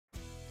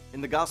In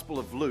the Gospel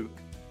of Luke,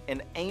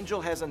 an angel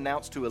has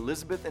announced to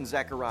Elizabeth and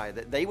Zechariah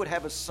that they would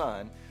have a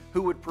son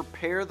who would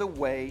prepare the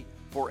way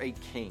for a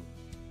king.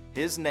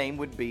 His name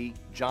would be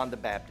John the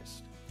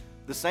Baptist.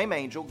 The same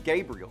angel,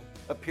 Gabriel,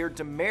 appeared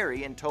to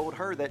Mary and told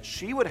her that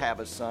she would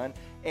have a son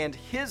and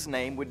his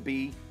name would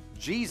be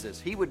Jesus.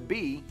 He would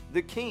be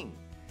the king.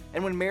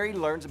 And when Mary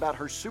learns about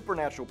her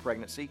supernatural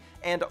pregnancy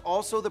and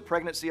also the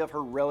pregnancy of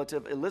her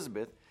relative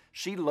Elizabeth,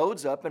 she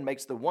loads up and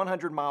makes the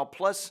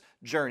 100-mile-plus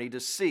journey to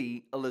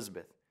see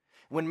Elizabeth.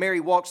 When Mary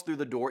walks through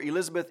the door,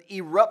 Elizabeth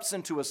erupts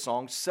into a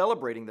song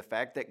celebrating the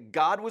fact that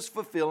God was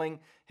fulfilling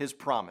his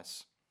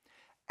promise.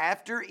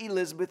 After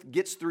Elizabeth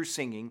gets through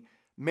singing,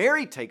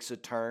 Mary takes a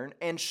turn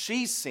and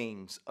she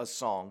sings a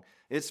song.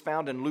 It's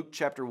found in Luke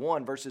chapter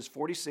 1, verses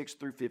 46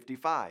 through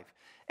 55.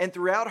 And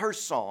throughout her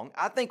song,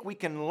 I think we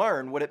can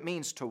learn what it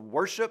means to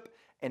worship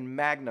and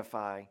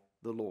magnify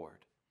the Lord.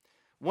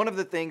 One of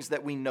the things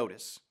that we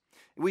notice,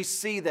 we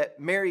see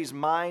that Mary's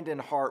mind and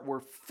heart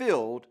were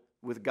filled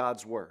with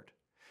God's word.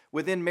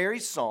 Within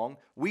Mary's song,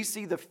 we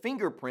see the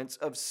fingerprints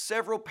of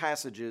several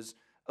passages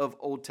of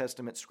Old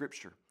Testament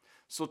scripture.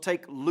 So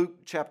take Luke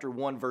chapter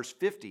 1, verse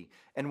 50,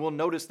 and we'll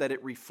notice that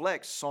it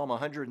reflects Psalm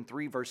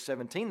 103, verse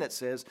 17 that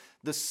says,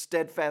 "The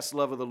steadfast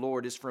love of the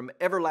Lord is from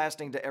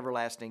everlasting to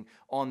everlasting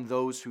on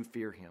those who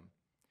fear him."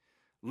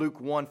 Luke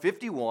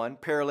 1:51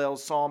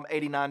 parallels Psalm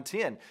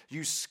 89:10,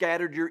 "You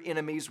scattered your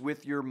enemies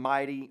with your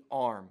mighty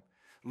arm."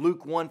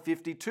 Luke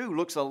 1:52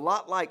 looks a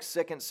lot like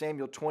 2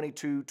 Samuel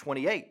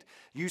 22:28.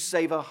 "You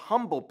save a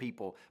humble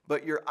people,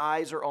 but your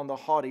eyes are on the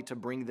haughty to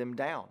bring them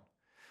down."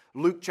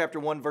 Luke chapter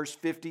 1 verse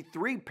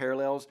 53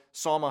 parallels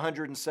Psalm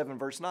 107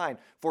 verse 9.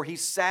 "For he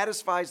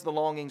satisfies the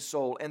longing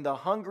soul, and the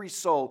hungry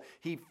soul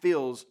he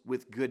fills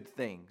with good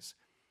things."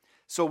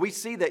 So we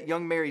see that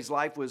young Mary's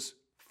life was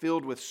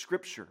filled with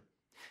scripture.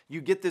 You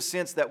get this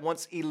sense that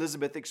once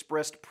Elizabeth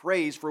expressed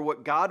praise for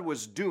what God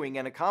was doing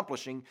and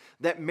accomplishing,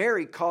 that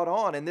Mary caught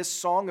on and this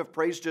song of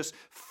praise just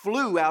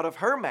flew out of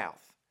her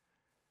mouth.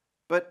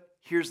 But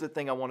here's the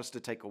thing I want us to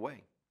take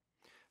away.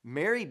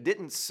 Mary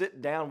didn't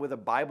sit down with a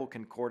Bible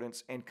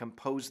concordance and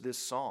compose this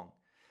song.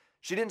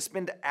 She didn't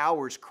spend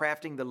hours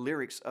crafting the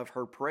lyrics of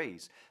her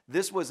praise.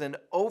 This was an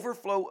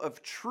overflow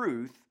of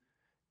truth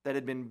that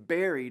had been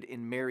buried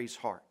in Mary's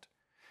heart.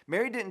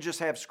 Mary didn't just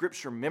have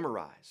scripture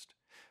memorized.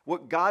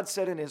 What God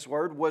said in his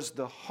word was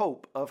the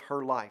hope of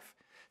her life.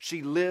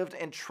 She lived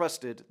and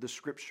trusted the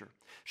scripture.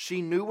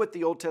 She knew what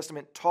the Old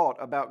Testament taught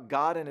about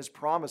God and his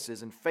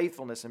promises and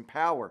faithfulness and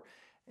power,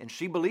 and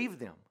she believed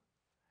them.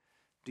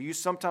 Do you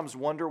sometimes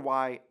wonder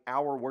why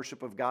our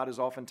worship of God is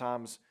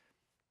oftentimes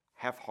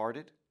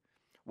half-hearted?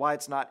 Why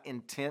it's not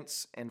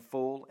intense and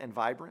full and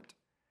vibrant?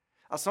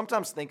 I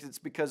sometimes think it's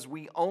because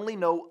we only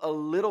know a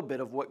little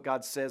bit of what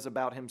God says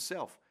about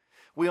himself.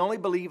 We only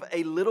believe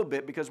a little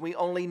bit because we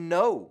only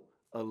know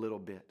a little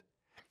bit.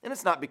 And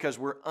it's not because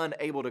we're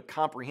unable to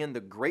comprehend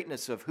the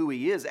greatness of who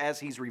he is as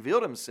he's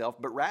revealed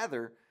himself, but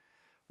rather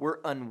we're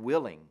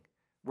unwilling,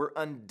 we're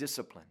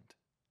undisciplined.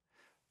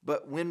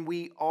 But when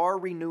we are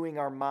renewing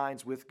our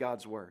minds with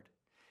God's word,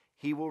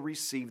 he will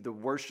receive the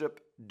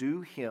worship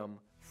due him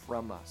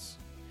from us.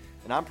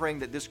 And I'm praying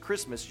that this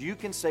Christmas you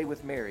can say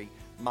with Mary,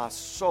 "My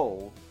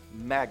soul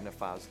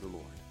magnifies the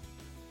Lord."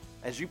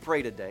 As you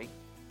pray today,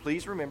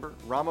 please remember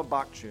Rama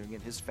Bakchung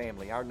and his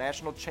family, our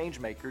national change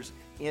makers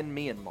in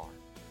Myanmar.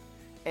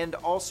 And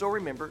also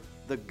remember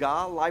the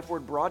Ga Life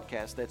Word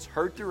broadcast that's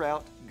heard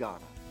throughout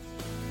Ghana.